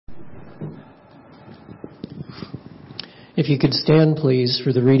If you could stand, please,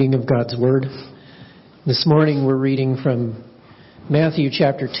 for the reading of God's Word. This morning we're reading from Matthew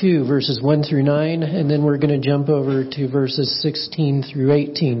chapter 2, verses 1 through 9, and then we're going to jump over to verses 16 through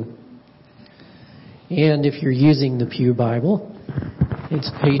 18. And if you're using the Pew Bible,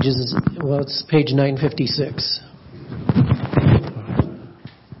 it's page 956.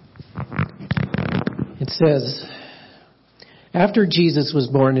 It says, "After Jesus was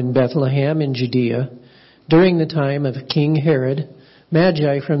born in Bethlehem in Judea, during the time of King Herod,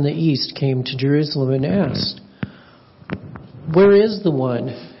 Magi from the east came to Jerusalem and asked, 'Where is the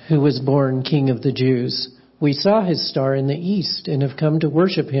one who was born King of the Jews? We saw his star in the east and have come to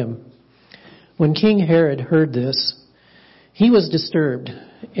worship him.' When King Herod heard this, he was disturbed,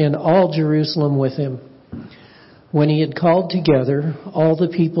 and all Jerusalem with him. When he had called together all the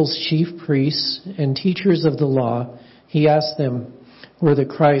people's chief priests and teachers of the law, he asked them where the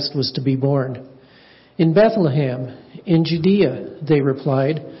Christ was to be born. 'In Bethlehem, in Judea,' they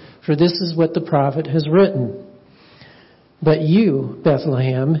replied, 'for this is what the prophet has written. But you,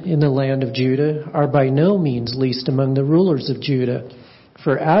 Bethlehem, in the land of Judah, are by no means least among the rulers of Judah,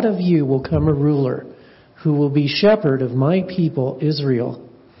 for out of you will come a ruler who will be shepherd of my people Israel.'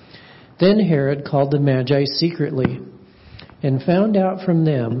 Then Herod called the Magi secretly and found out from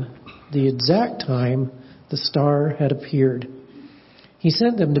them the exact time the star had appeared. He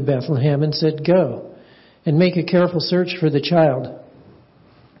sent them to Bethlehem and said, 'Go and make a careful search for the child.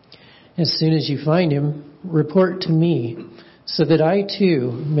 As soon as you find him, report to me, so that I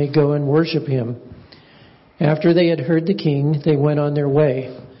too may go and worship him.' After they had heard the king, they went on their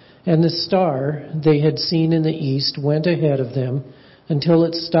way, and the star they had seen in the east went ahead of them until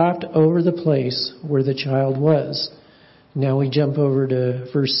it stopped over the place where the child was." Now we jump over to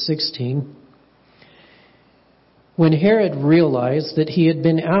verse 16. "When Herod realized that he had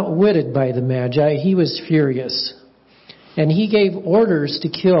been outwitted by the Magi, he was furious, and he gave orders to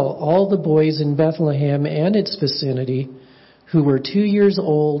kill all the boys in Bethlehem and its vicinity who were 2 years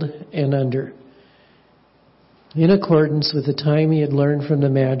old and under, in accordance with the time he had learned from the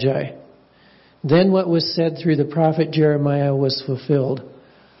Magi. Then what was said through the prophet Jeremiah was fulfilled.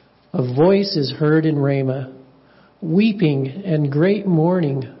 'A voice is heard in Ramah, weeping and great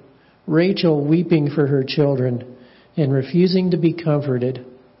mourning, Rachel weeping for her children and refusing to be comforted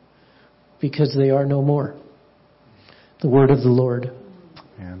because they are no more.'" The word of the Lord.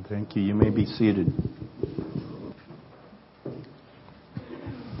 And thank you. You may be seated.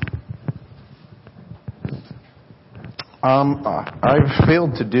 I've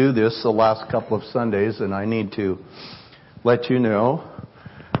failed to do this the last couple of Sundays, and I need to let you know.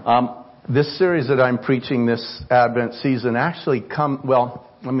 This series that I'm preaching this Advent season actually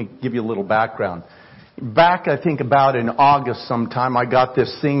let me give you a little background. Back, I think about in August sometime, I got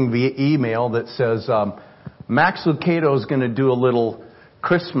this thing via email that says, Max Lucado is going to do a little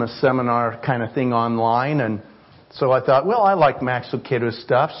Christmas seminar kind of thing online. And so I thought, well, I like Max Lucado's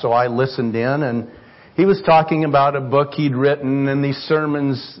stuff, so I listened in, and he was talking about a book he'd written and these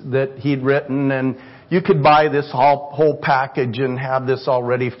sermons that he'd written, and you could buy this whole package and have this all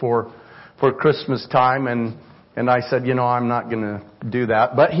ready for Christmas time. And I said, I'm not going to do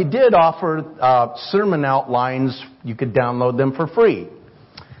that. But he did offer sermon outlines. You could download them for free.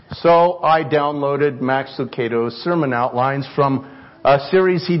 So I downloaded Max Lucado's sermon outlines from a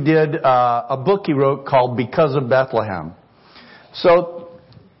series he did, a book he wrote called Because of Bethlehem. So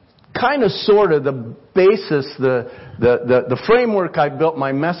kind of sort of the basis, the framework I built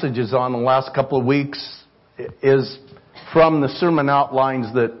my messages on the last couple of weeks is from the sermon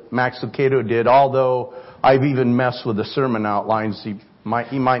outlines that Max Lucado did, although I've even messed with the sermon outlines. He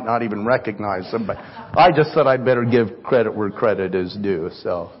might not even recognize them, but I just thought I'd better give credit where credit is due.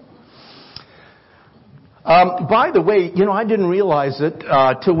 So, by the way, I didn't realize it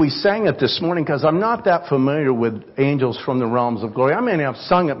till we sang it this morning, because I'm not that familiar with Angels from the Realms of Glory. I may have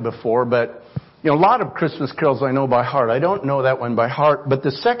sung it before, but a lot of Christmas carols I know by heart. I don't know that one by heart, but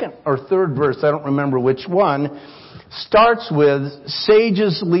the second or third verse, I don't remember which one, starts with,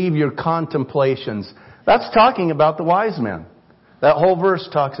 "Sages, leave your contemplations." That's talking about the wise men. That whole verse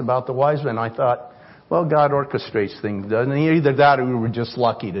talks about the wise men. I thought, well, God orchestrates things, doesn't he? Either that or we were just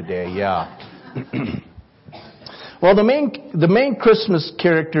lucky today, yeah. Well, the main Christmas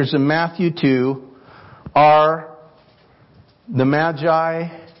characters in Matthew 2 are the Magi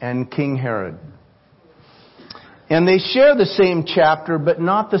and King Herod. And they share the same chapter, but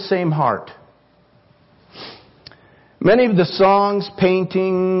not the same heart. Many of the songs,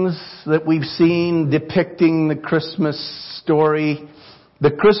 paintings that we've seen depicting the Christmas story,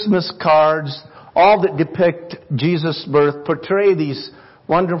 the Christmas cards, all that depict Jesus' birth, portray these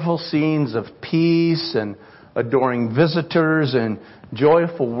wonderful scenes of peace and adoring visitors and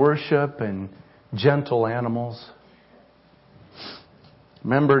joyful worship and gentle animals.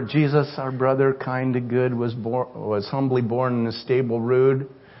 Remember, Jesus, our brother, kind and good, was humbly born in a stable rude,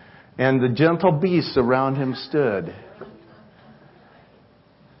 and the gentle beasts around him stood.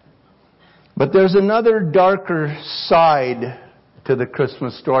 But there's another darker side to the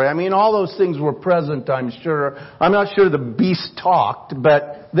Christmas story. I mean, all those things were present, I'm sure. I'm not sure the beasts talked,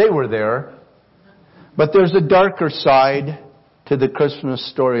 but they were there. But there's a darker side to the Christmas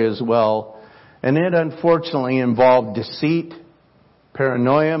story as well. And it unfortunately involved deceit,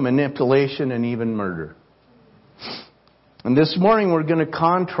 paranoia, manipulation, and even murder. And this morning we're going to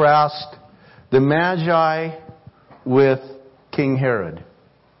contrast the Magi with King Herod.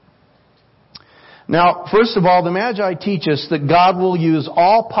 Now, first of all, the Magi teach us that God will use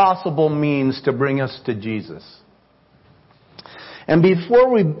all possible means to bring us to Jesus. And before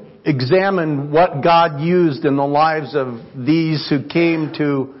we examine what God used in the lives of these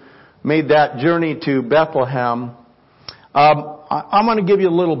who made that journey to Bethlehem, I'm going to give you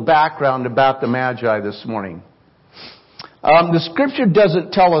a little background about the Magi this morning. The Scripture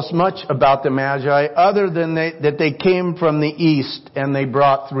doesn't tell us much about the Magi other than that they came from the east and they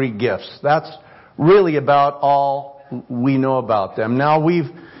brought 3 gifts. That's really about all we know about them. Now we've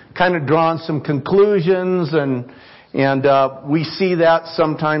kind of drawn some conclusions and we see that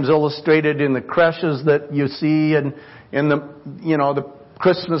sometimes illustrated in the creches that you see and in the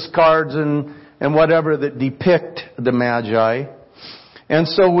Christmas cards and whatever that depict the Magi. And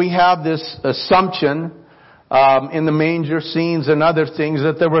so we have this assumption in the manger scenes and other things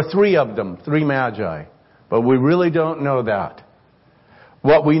that there were 3 of them, 3 Magi. But we really don't know that.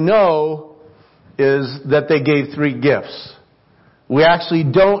 What we know is that they gave 3 gifts. We actually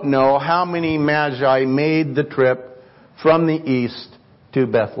don't know how many Magi made the trip from the east to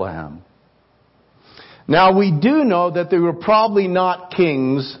Bethlehem. Now we do know that they were probably not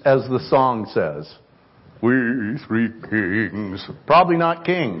kings, as the song says. We 3 kings. Probably not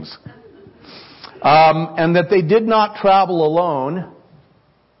kings. And that they did not travel alone,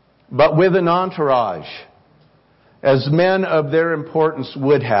 but with an entourage, as men of their importance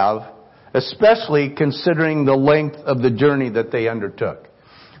would have, especially considering the length of the journey that they undertook.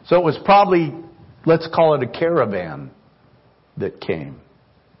 So it was probably, let's call it a caravan that came.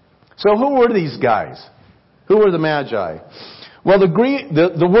 So who were these guys? Who were the Magi? Well,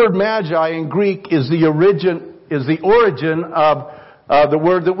 the word Magi in Greek is the origin of the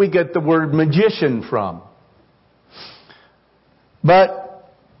word that we get the word magician from.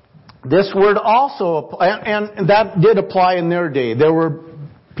 But this word also, and that did apply in their day. There were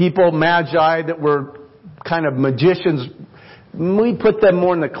people, Magi, that were kind of magicians. We put them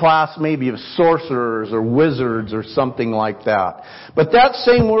more in the class maybe of sorcerers or wizards or something like that. But that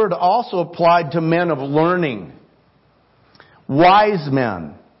same word also applied to men of learning. Wise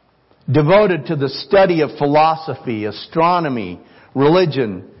men, devoted to the study of philosophy, astronomy,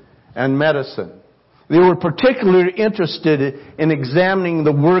 religion, and medicine. They were particularly interested in examining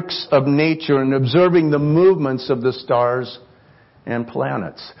the works of nature and observing the movements of the stars and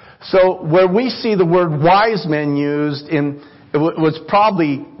planets. So where we see the word wise men used it was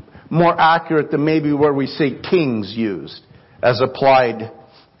probably more accurate than maybe where we see kings used as applied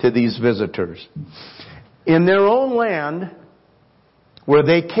to these visitors. In their own land, where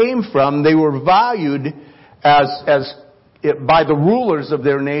they came from, they were valued by the rulers of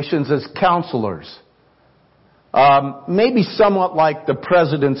their nations as counselors. Maybe somewhat like the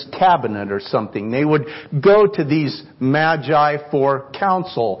president's cabinet or something. They would go to these Magi for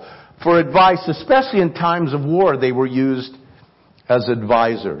counsel, for advice, especially in times of war. They were used as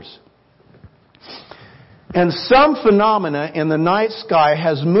advisors. And some phenomena in the night sky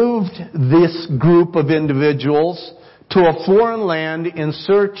has moved this group of individuals to a foreign land in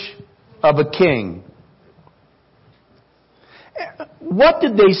search of a king. What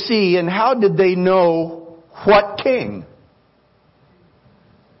did they see and how did they know what king?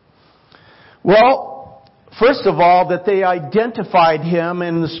 Well, first of all, that they identified him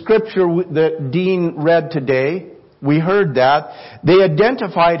in the scripture that Dean read today. We heard that. They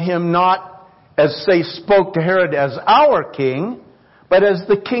identified him not as they spoke to Herod as our king, but as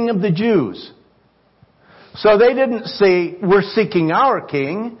the king of the Jews. So they didn't say, we're seeking our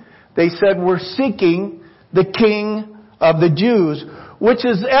king. They said, we're seeking the king of the Jews, which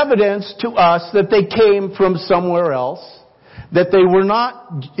is evidence to us that they came from somewhere else, that they were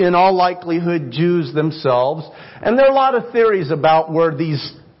not, in all likelihood, Jews themselves. And there are a lot of theories about where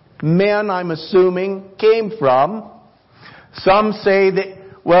these men, I'm assuming, came from. Some say that,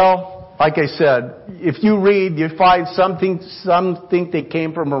 well, like I said, if you read, you find some think they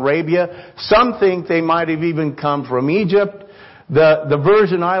came from Arabia. Some think they might have even come from Egypt. The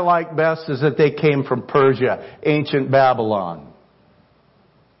version I like best is that they came from Persia, ancient Babylon.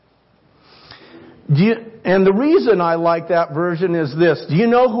 And the reason I like that version is this. Do you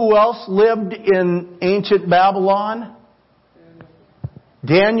know who else lived in ancient Babylon?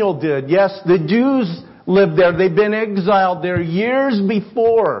 Daniel did. Yes, the Jews lived there. They've been exiled there years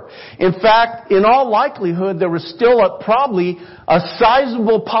before. In fact, in all likelihood, there was still probably a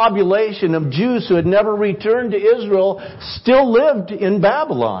sizable population of Jews who had never returned to Israel still lived in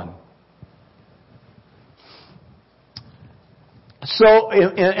Babylon. So,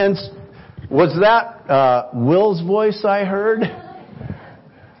 and was that Will's voice I heard?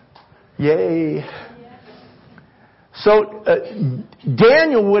 Yay. So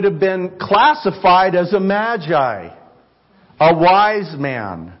Daniel would have been classified as a magi, a wise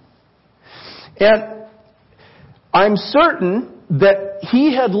man. And I'm certain that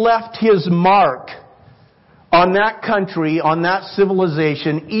he had left his mark on that country, on that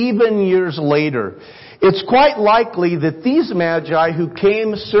civilization, even years later. It's quite likely that these magi who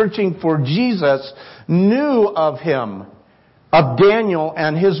came searching for Jesus knew of him, of Daniel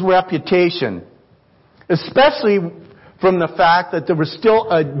and his reputation, especially from the fact that there was still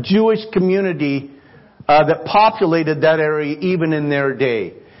a Jewish community that populated that area even in their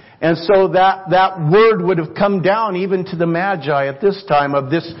day. And so that word would have come down even to the Magi at this time,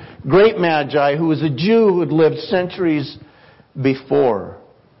 of this great Magi who was a Jew who had lived centuries before.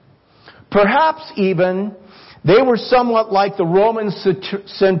 Perhaps even they were somewhat like the Roman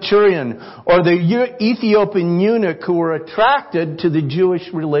centurion or the Ethiopian eunuch who were attracted to the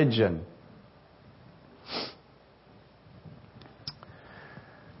Jewish religion.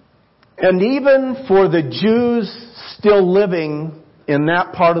 And even for the Jews still living in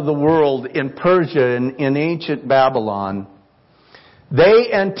that part of the world, in Persia, in ancient Babylon,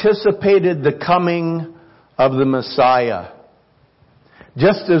 they anticipated the coming of the Messiah,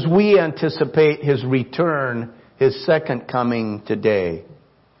 just as we anticipate His return, His second coming today.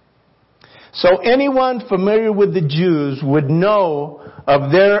 So anyone familiar with the Jews would know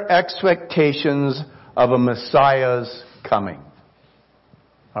of their expectations of a Messiah's coming.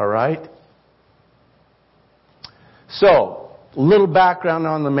 All right? So, a little background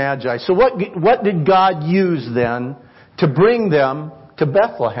on the Magi. So what did God use then to bring them to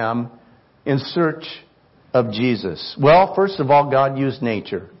Bethlehem in search of Jesus? Well, first of all, God used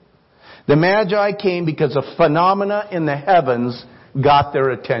nature. The Magi came because a phenomena in the heavens got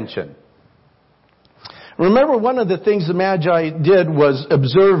their attention. Remember, one of the things the Magi did was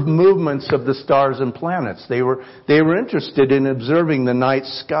observe movements of the stars and planets. They were interested in observing the night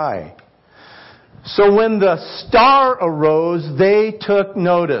sky. So when the star arose, they took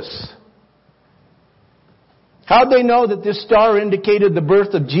notice. How'd they know that this star indicated the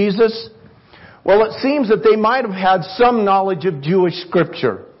birth of Jesus? Well, it seems that they might have had some knowledge of Jewish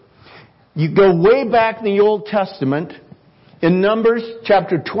scripture. You go way back in the Old Testament, in Numbers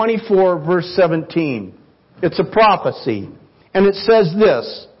chapter 24, verse 17. It's a prophecy. And it says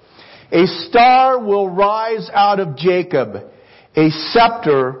this: a star will rise out of Jacob. A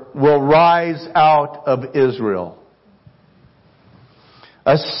scepter will rise out of Israel.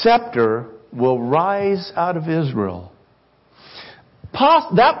 A scepter will rise out of Israel.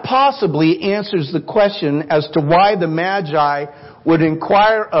 That possibly answers the question as to why the Magi would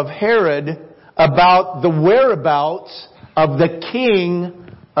inquire of Herod about the whereabouts of the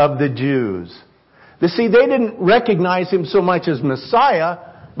King of the Jews. You see, they didn't recognize him so much as Messiah,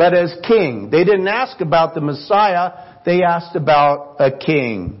 but as King. They didn't ask about the Messiah, they asked about a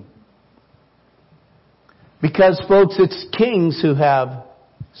king. Because, folks, it's kings who have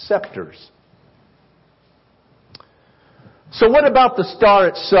scepters. So what about the star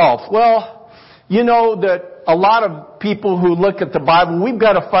itself? Well, you know that a lot of people who look at the Bible, we've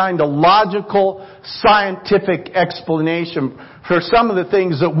got to find a logical, scientific explanation for some of the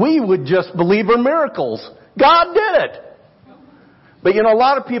things that we would just believe are miracles. God did it. But a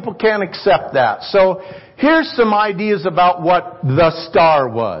lot of people can't accept that. So here's some ideas about what the star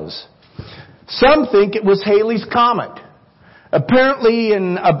was. Some think it was Halley's Comet. Apparently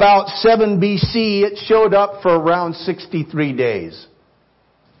in about 7 BC, it showed up for around 63 days.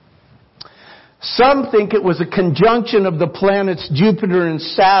 Some think it was a conjunction of the planets Jupiter and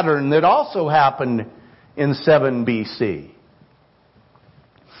Saturn that also happened in 7 BC.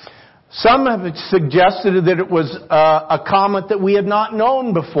 Some have suggested that it was a comet that we had not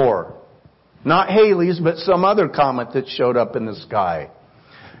known before. Not Halley's, but some other comet that showed up in the sky.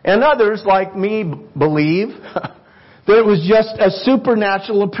 And others, like me, believe That it was just a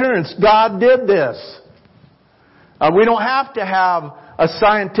supernatural appearance. God did this. We don't have to have a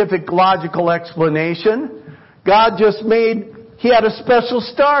scientific, logical explanation. God just He had a special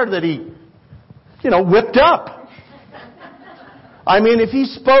star that He, whipped up. I mean, if He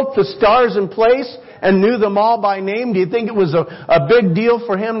spoke the stars in place and knew them all by name, do you think it was a big deal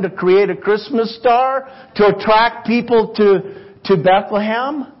for Him to create a Christmas star to attract people to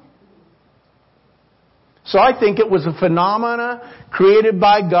Bethlehem? So I think it was a phenomena created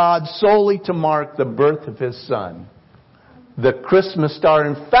by God solely to mark the birth of His Son. The Christmas star.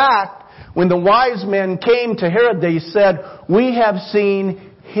 In fact, when the wise men came to Herod, they said, "We have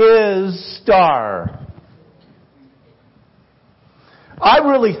seen His star." I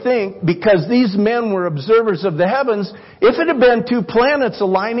really think because these men were observers of the heavens, if it had been two planets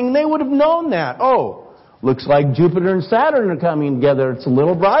aligning, they would have known that. Oh, looks like Jupiter and Saturn are coming together. It's a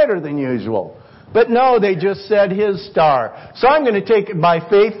little brighter than usual. But no, they just said His star. So I'm going to take it by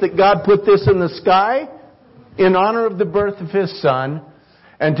faith that God put this in the sky in honor of the birth of His Son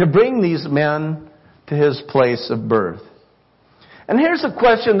and to bring these men to His place of birth. And here's a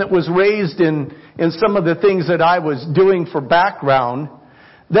question that was raised in some of the things that I was doing for background.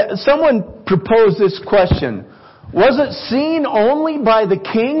 That someone proposed this question. Was it seen only by the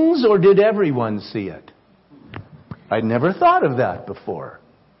kings or did everyone see it? I'd never thought of that before.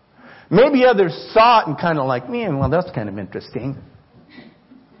 Maybe others saw it and kind of like, man, well, that's kind of interesting.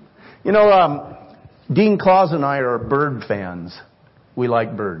 Dean Claus and I are bird fans. We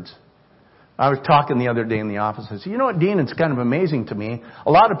like birds. I was talking the other day in the office. I said, you know what, Dean, it's kind of amazing to me.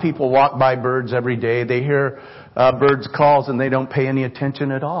 A lot of people walk by birds every day. They hear birds' calls and they don't pay any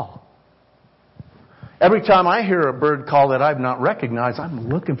attention at all. Every time I hear a bird call that I've not recognized, I'm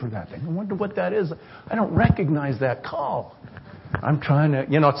looking for that thing. I wonder what that is. I don't recognize that call. I'm trying to,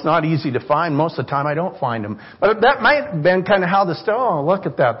 it's not easy to find. Most of the time I don't find them. But that might have been kind of how look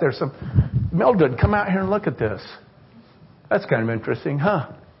at that. There's some, Mildred, come out here and look at this. That's kind of interesting,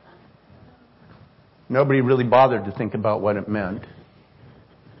 huh? Nobody really bothered to think about what it meant.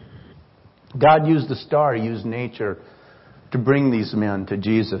 God used the star, He used nature to bring these men to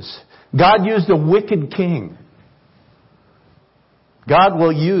Jesus. God used a wicked king. God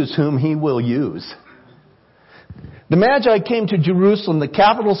will use whom He will use. The Magi came to Jerusalem, the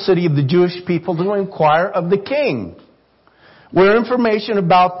capital city of the Jewish people, to inquire of the king, where information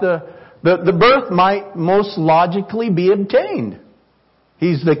about the birth might most logically be obtained.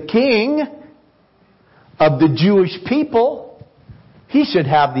 He's the king of the Jewish people. He should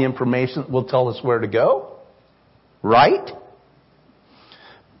have the information that will tell us where to go. Right?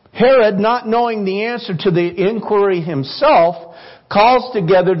 Herod, not knowing the answer to the inquiry himself, calls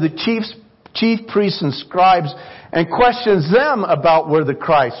together the chief priests and scribes and questions them about where the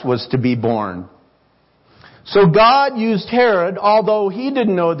Christ was to be born. So God used Herod, although he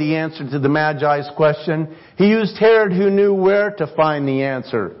didn't know the answer to the Magi's question, He used Herod who knew where to find the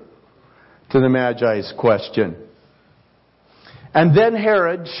answer to the Magi's question. And then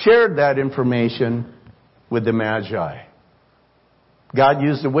Herod shared that information with the Magi. God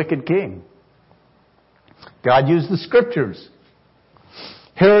used a wicked king. God used the Scriptures.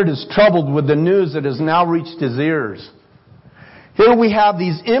 Herod is troubled with the news that has now reached his ears. Here we have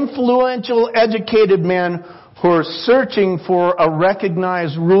these influential, educated men who are searching for a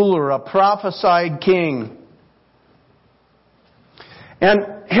recognized ruler, a prophesied king. And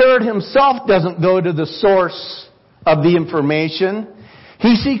Herod himself doesn't go to the source of the information.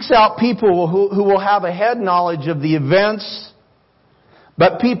 He seeks out people who will have a head knowledge of the events,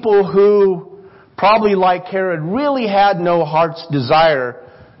 but people who, probably like Herod, really had no heart's desire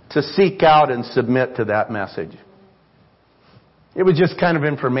to seek out and submit to that message. It was just kind of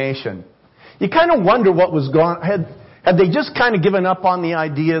information. You kind of wonder what was going on. Had they just kind of given up on the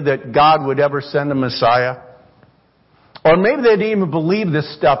idea that God would ever send a Messiah? Or maybe they didn't even believe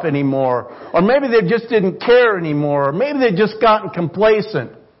this stuff anymore. Or maybe they just didn't care anymore. Or maybe they'd just gotten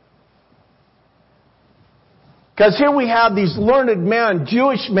complacent. Because here we have these learned men,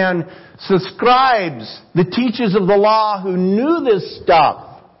 Jewish men, the scribes, the teachers of the law who knew this stuff.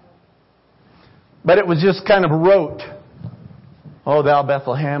 But it was just kind of rote. O thou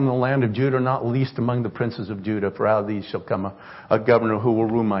Bethlehem, the land of Judah, not least among the princes of Judah, for out of these shall come a governor who will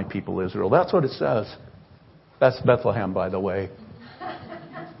rule my people Israel. That's what it says. That's Bethlehem, by the way.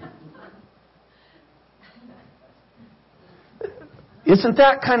 Isn't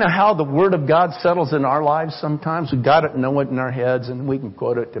that kind of how the Word of God settles in our lives sometimes? We've got to know it in our heads and we can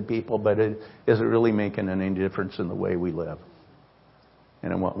quote it to people, but is it really making any difference in the way we live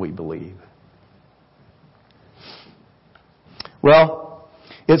and in what we believe? Well,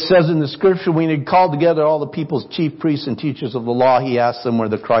 It says in the scripture, when he had called together all the people's chief priests and teachers of the law, he asked them where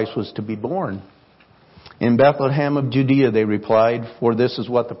the Christ was to be born. In Bethlehem of Judea, they replied, for this is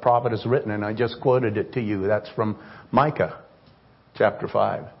what the prophet has written. And I just quoted it to you. That's from Micah, chapter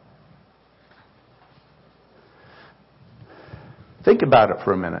 5. Think about it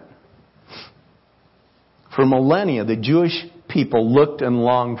for a minute. For millennia, the Jewish people looked and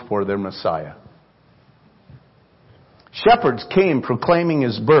longed for their Messiah. Shepherds came proclaiming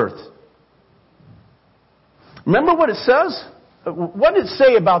his birth. Remember what it says? What did it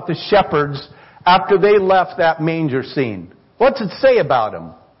say about the shepherds after they left that manger scene? What's it say about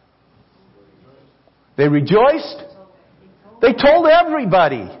them? They rejoiced? They told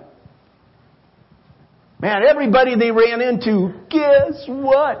everybody. Man, everybody they ran into, guess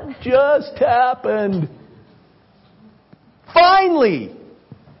what just happened? Finally!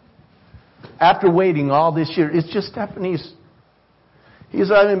 After waiting all this year, it's just happened. He's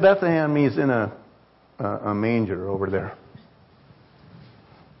out in Bethlehem. He's in a manger over there.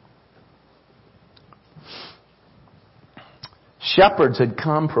 Shepherds had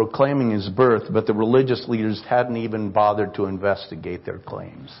come proclaiming his birth, but the religious leaders hadn't even bothered to investigate their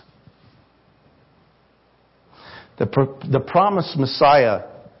claims. The promised Messiah,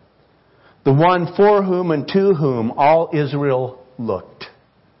 the one for whom and to whom all Israel looked,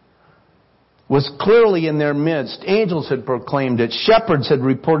 was clearly in their midst. Angels had proclaimed it. Shepherds had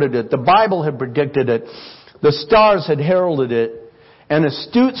reported it. The Bible had predicted it. The stars had heralded it. And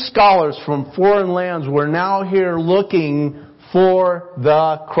astute scholars from foreign lands were now here looking for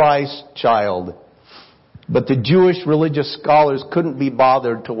the Christ child. But the Jewish religious scholars couldn't be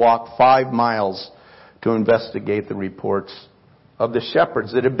bothered to walk 5 miles to investigate the reports of the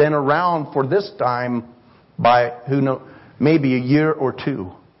shepherds that had been around for this time by, maybe a year or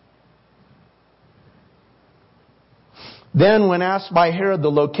two. Then, when asked by Herod the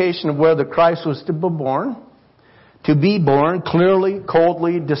location of where the Christ was to be born, clearly,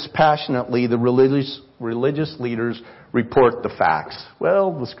 coldly, dispassionately, the religious leaders report the facts.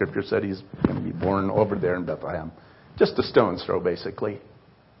 Well, the scripture said he's going to be born over there in Bethlehem. Just a stone's throw, basically.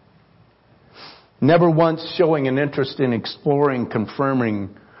 Never once showing an interest in exploring,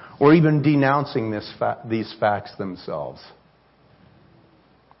 confirming, or even denouncing these facts themselves.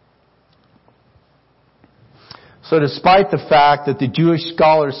 So despite the fact that the Jewish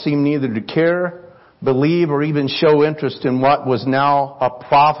scholars seemed neither to care, believe, or even show interest in what was now a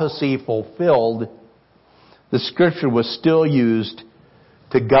prophecy fulfilled, the scripture was still used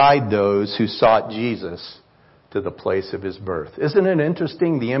to guide those who sought Jesus to the place of his birth. Isn't it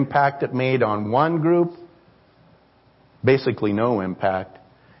interesting the impact it made on one group? Basically no impact.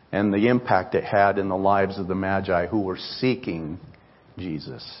 And the impact it had in the lives of the Magi who were seeking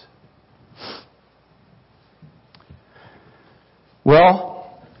Jesus.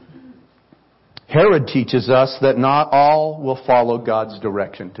 Well, Herod teaches us that not all will follow God's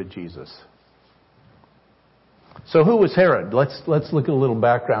direction to Jesus. So who was Herod? Let's look at a little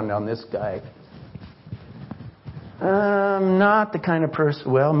background on this guy. Not the kind of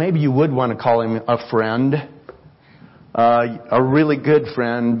person, well, maybe you would want to call him a friend. A really good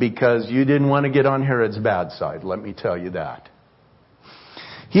friend, because you didn't want to get on Herod's bad side, let me tell you that.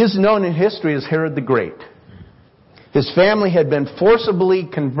 He is known in history as Herod the Great. His family had been forcibly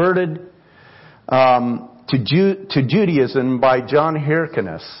converted to Judaism by John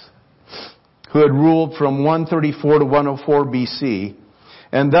Hyrcanus, who had ruled from 134 to 104 BC.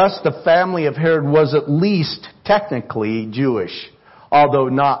 And thus the family of Herod was at least technically Jewish, although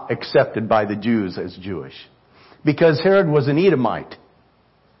not accepted by the Jews as Jewish. Because Herod was an Edomite.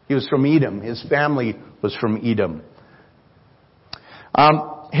 He was from Edom. His family was from Edom.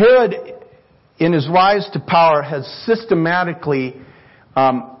 Herod, in his rise to power, has systematically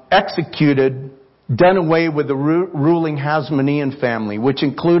done away with the ruling Hasmonean family, which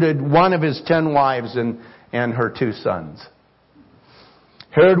included one of his 10 wives and her 2 sons.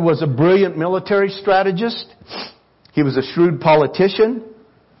 Herod was a brilliant military strategist. He was a shrewd politician.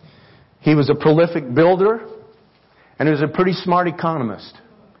 He was a prolific builder. And he was a pretty smart economist.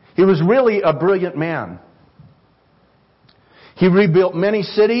 He was really a brilliant man. He rebuilt many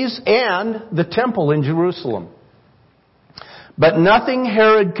cities and the temple in Jerusalem. But nothing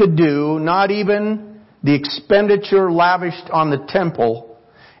Herod could do, not even the expenditure lavished on the temple,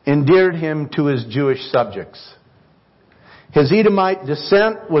 endeared him to his Jewish subjects. His Edomite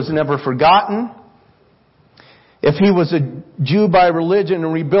descent was never forgotten. If he was a Jew by religion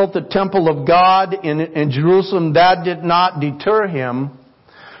and rebuilt the temple of God in Jerusalem, that did not deter him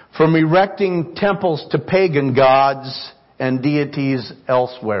from erecting temples to pagan gods and deities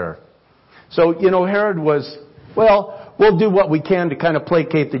elsewhere. So, Herod was, we'll do what we can to kind of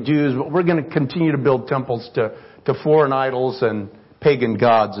placate the Jews, but we're going to continue to build temples to foreign idols and pagan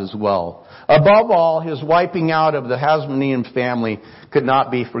gods as well. Above all, his wiping out of the Hasmonean family could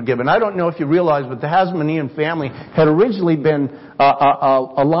not be forgiven. I don't know if you realize, but the Hasmonean family had originally been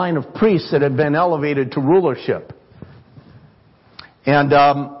a line of priests that had been elevated to rulership. And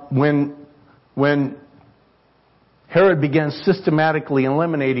when Herod began systematically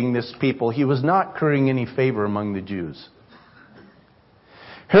eliminating this people, he was not currying any favor among the Jews.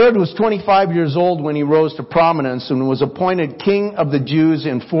 Herod was 25 years old when he rose to prominence and was appointed king of the Jews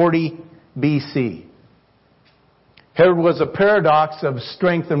in 40 BC. Herod was a paradox of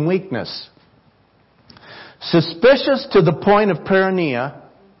strength and weakness. Suspicious to the point of paranoia.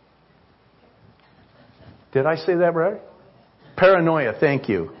 Did I say that right? Paranoia, thank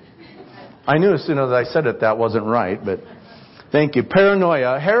you. I knew as soon as I said it that wasn't right, but thank you.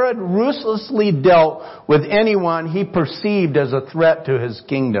 Paranoia. Herod ruthlessly dealt with anyone he perceived as a threat to his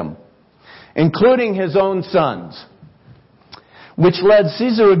kingdom, including his own sons, which led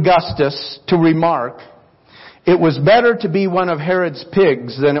Caesar Augustus to remark, "It was better to be one of Herod's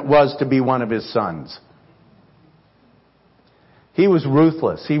pigs than it was to be one of his sons." He was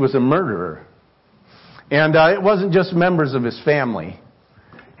ruthless. He was a murderer. And it wasn't just members of his family.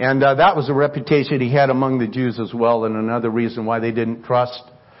 And that was a reputation he had among the Jews as well, and another reason why they didn't trust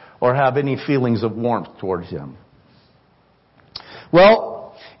or have any feelings of warmth towards him.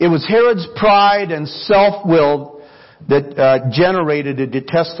 Well, it was Herod's pride and self-will that generated a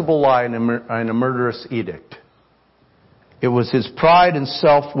detestable lie and a murderous edict. It was his pride and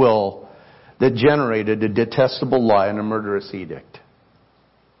self-will that generated a detestable lie and a murderous edict.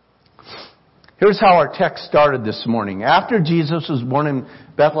 Here's how our text started this morning. After Jesus was born in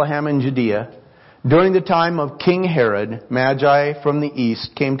Bethlehem in Judea, during the time of King Herod, Magi from the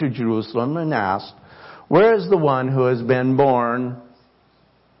east came to Jerusalem and asked, "Where is the one who has been born?"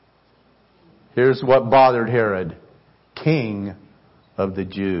 Here's what bothered Herod. King of the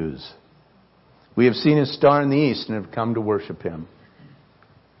Jews. "We have seen his star in the east and have come to worship him."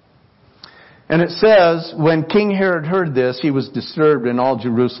 And it says, when King Herod heard this, he was disturbed, and all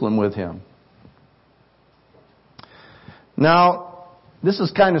Jerusalem with him. Now, this is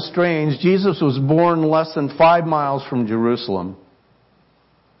kind of strange. Jesus was born less than 5 miles from Jerusalem.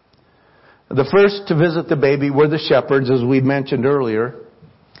 The first to visit the baby were the shepherds, as we mentioned earlier.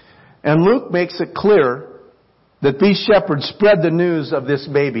 And Luke makes it clear that these shepherds spread the news of this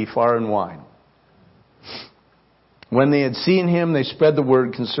baby far and wide. When they had seen him, they spread the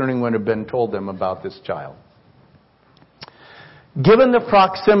word concerning what had been told them about this child. Given the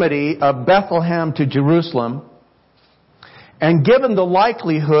proximity of Bethlehem to Jerusalem, and given the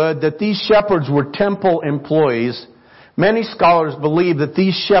likelihood that these shepherds were temple employees, many scholars believe that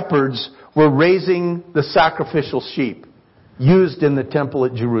these shepherds were raising the sacrificial sheep used in the temple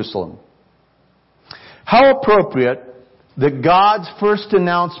at Jerusalem. How appropriate that God's first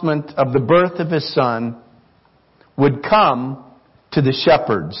announcement of the birth of His Son would come to the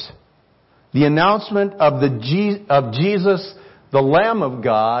shepherds. The announcement of Jesus, the Lamb of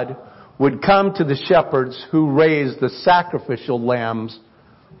God, would come to the shepherds who raised the sacrificial lambs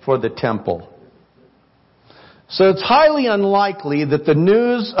for the temple. So it's highly unlikely that the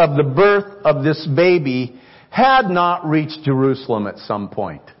news of the birth of this baby had not reached Jerusalem at some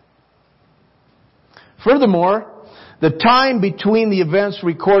point. Furthermore, the time between the events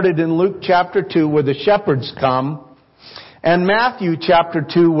recorded in Luke chapter 2 where the shepherds come and Matthew chapter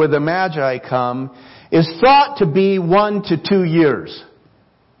 2 where the Magi come is thought to be 1 to 2 years.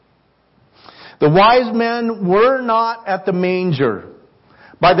 The wise men were not at the manger.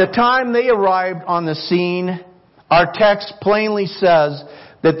 By the time they arrived on the scene, our text plainly says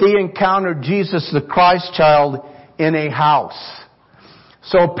that they encountered Jesus, the Christ child, in a house.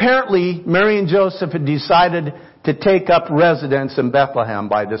 So apparently, Mary and Joseph had decided to take up residence in Bethlehem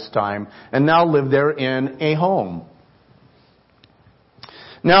by this time and now live there in a home.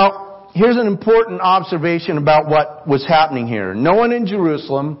 Now, here's an important observation about what was happening here. No one in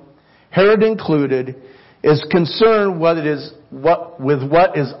Jerusalem, Herod included, is concerned with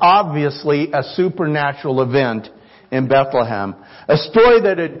what is obviously a supernatural event in Bethlehem. A story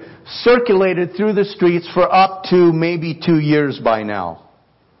that had circulated through the streets for up to maybe 2 years by now.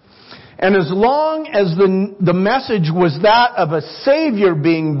 And as long as the message was that of a Savior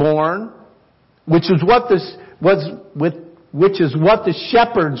being born, which is what the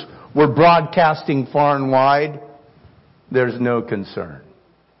shepherds were broadcasting far and wide, there's no concern.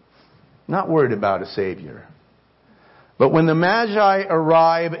 Not worried about a Savior. But when the Magi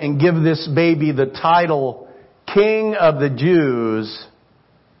arrive and give this baby the title King of the Jews,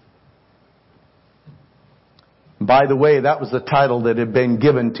 By the way, that was the title that had been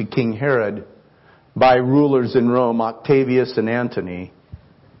given to King Herod by rulers in Rome, Octavius and Antony.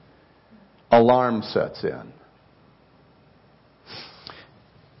 Alarm sets in.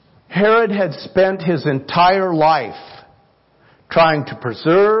 Herod had spent his entire life trying to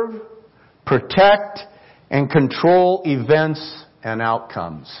preserve, protect, and control events and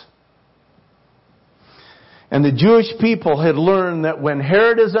outcomes. And the Jewish people had learned that when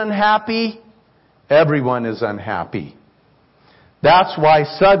Herod is unhappy, everyone is unhappy. That's why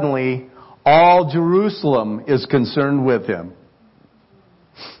suddenly all Jerusalem is concerned with him.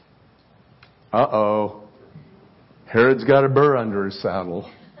 Uh-oh. Herod's got a burr under his saddle.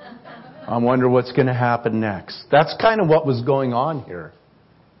 I wonder what's going to happen next. That's kind of what was going on here.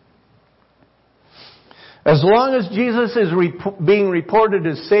 As long as Jesus is being reported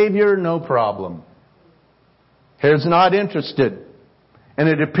as Savior, no problem. Herod's not interested. And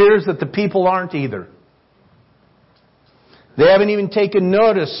it appears that the people aren't either. They haven't even taken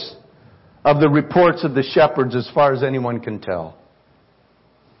notice of the reports of the shepherds as far as anyone can tell.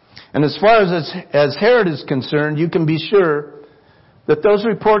 And as far as Herod is concerned, you can be sure that those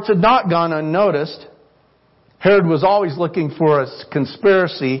reports had not gone unnoticed. Herod was always looking for a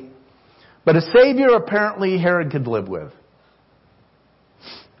conspiracy, but a savior apparently Herod could live with.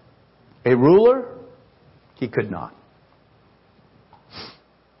 A ruler, he could not.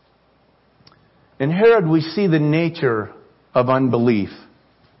 In Herod, we see the nature of unbelief.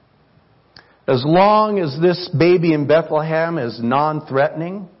 As long as this baby in Bethlehem is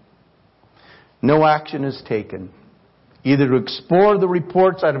non-threatening, no action is taken, either to explore the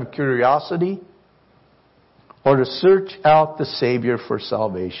reports out of curiosity or to search out the Savior for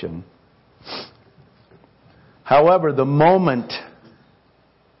salvation. However, the moment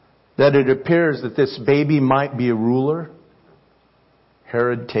that it appears that this baby might be a ruler,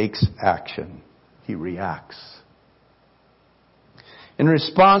 Herod takes action. He reacts. In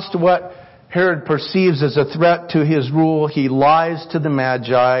response to what Herod perceives as a threat to his rule, he lies to the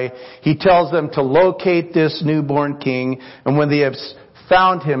Magi. He tells them to locate this newborn king, and when they have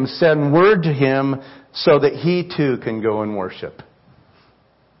found him, send word to him so that he too can go and worship.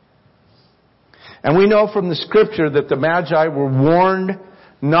 And we know from the scripture that the Magi were warned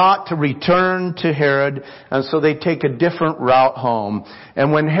not to return to Herod, and so they take a different route home.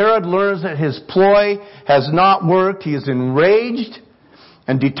 And when Herod learns that his ploy has not worked, he is enraged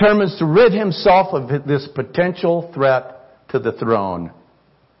and determines to rid himself of this potential threat to the throne.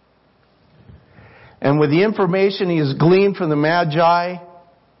 And with the information he has gleaned from the Magi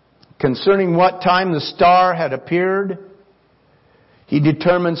concerning what time the star had appeared, he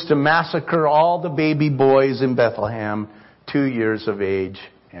determines to massacre all the baby boys in Bethlehem, 2 years of age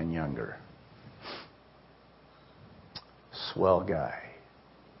and younger. Swell guy.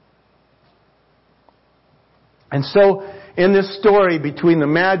 And so, in this story between the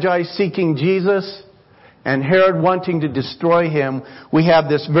Magi seeking Jesus and Herod wanting to destroy him, we have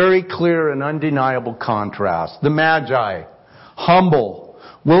this very clear and undeniable contrast. The Magi, humble,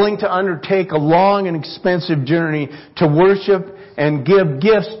 willing to undertake a long and expensive journey to worship and give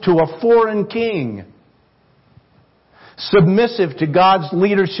gifts to a foreign king. Submissive to God's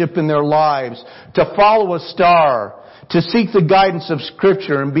leadership in their lives, to follow a star, to seek the guidance of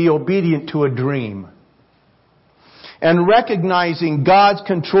Scripture and be obedient to a dream. And recognizing God's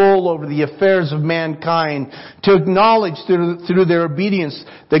control over the affairs of mankind, to acknowledge through their obedience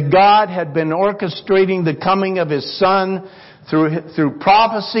that God had been orchestrating the coming of His Son through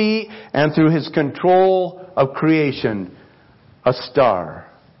prophecy and through His control of creation, a star.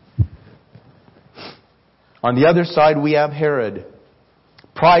 On the other side we have Herod,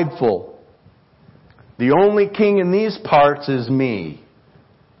 prideful. The only king in these parts is me.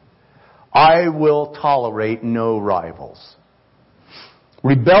 I will tolerate no rivals.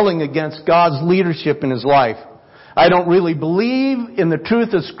 Rebelling against God's leadership in his life. I don't really believe in the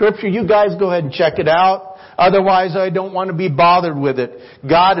truth of Scripture. You guys go ahead and check it out. Otherwise, I don't want to be bothered with it.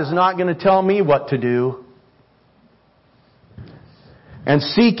 God is not going to tell me what to do. And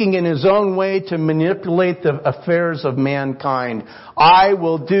seeking in his own way to manipulate the affairs of mankind. I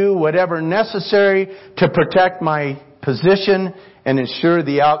will do whatever necessary to protect my position and ensure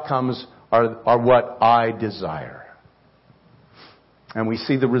the outcomes are what I desire. And we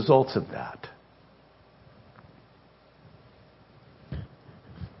see the results of that.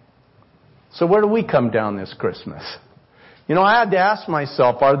 So where do we come down this Christmas? You know, I had to ask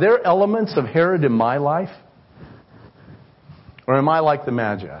myself, are there elements of Herod in my life? Or am I like the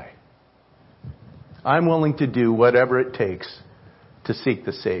Magi? I'm willing to do whatever it takes to seek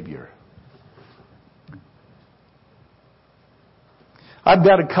the Savior. I've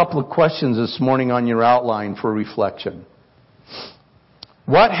got a couple of questions this morning on your outline for reflection.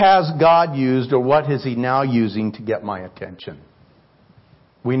 What has God used, or what is He now using to get my attention?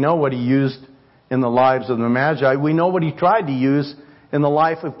 We know what He used in the lives of the Magi. We know what He tried to use in the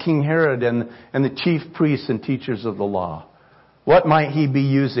life of King Herod and the chief priests and teachers of the law. What might He be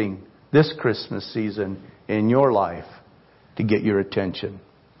using this Christmas season in your life to get your attention?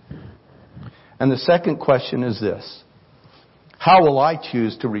 And the second question is this: how will I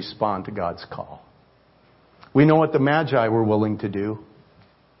choose to respond to God's call? We know what the Magi were willing to do.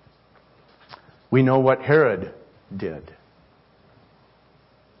 We know what Herod did.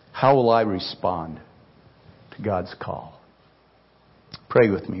 How will I respond to God's call? Pray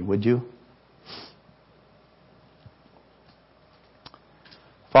with me, would you?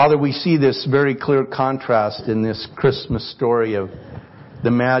 Father, we see this very clear contrast in this Christmas story of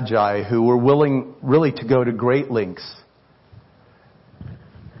the Magi, who were willing really to go to great lengths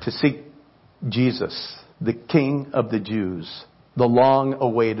to seek Jesus, the King of the Jews, the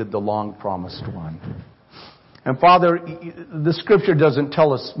long-awaited, the long-promised one. And Father, the Scripture doesn't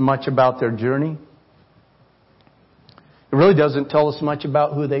tell us much about their journey. It really doesn't tell us much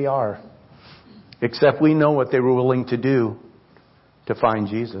about who they are, except we know what they were willing to do to find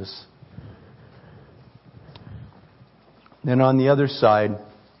Jesus. Then on the other side,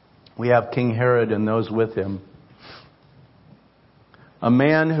 we have King Herod and those with him. A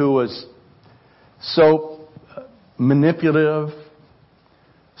man who was so manipulative,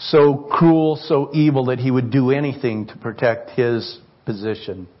 so cruel, so evil that he would do anything to protect his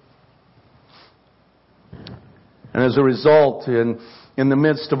position. And as a result, in the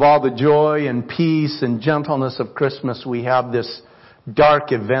midst of all the joy and peace and gentleness of Christmas, we have this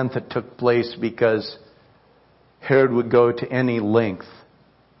dark event that took place because Herod would go to any length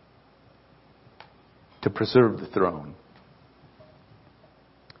to preserve the throne.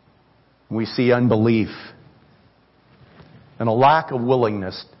 We see unbelief and a lack of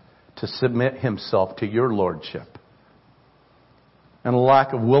willingness to submit himself to your lordship, and a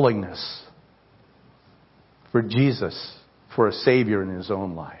lack of willingness for Jesus, for a Savior in His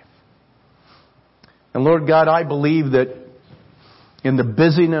own life. And Lord God, I believe that in the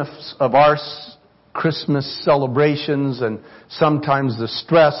busyness of our Christmas celebrations, and sometimes the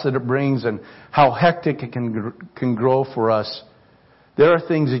stress that it brings and how hectic it can grow for us, there are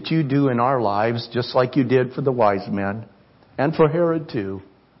things that you do in our lives, just like you did for the wise men, and for Herod too,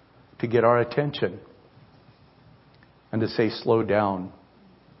 to get our attention and to say, slow down,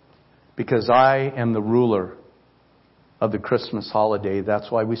 because I am the ruler of the Christmas holiday. That's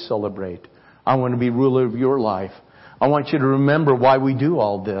why we celebrate. I want to be ruler of your life. I want you to remember why we do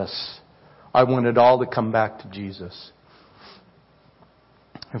all this. I want it all to come back to Jesus.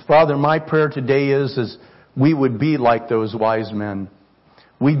 And Father, my prayer today is we would be like those wise men.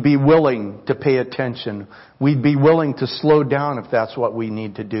 We'd be willing to pay attention. We'd be willing to slow down if that's what we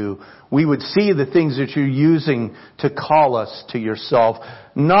need to do. We would see the things that you're using to call us to yourself.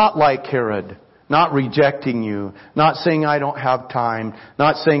 Not like Herod. Not rejecting you. Not saying I don't have time.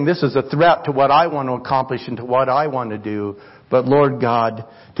 Not saying this is a threat to what I want to accomplish and to what I want to do. But Lord God,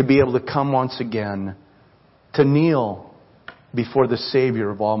 to be able to come once again, to kneel before the Savior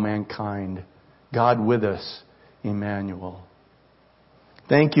of all mankind. God with us, Emmanuel.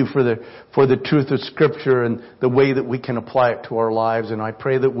 Thank you for the truth of Scripture and the way that we can apply it to our lives. And I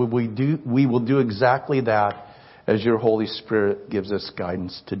pray that we will do exactly that as your Holy Spirit gives us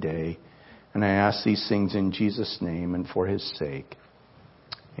guidance today. And I ask these things in Jesus' name and for His sake.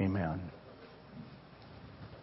 Amen.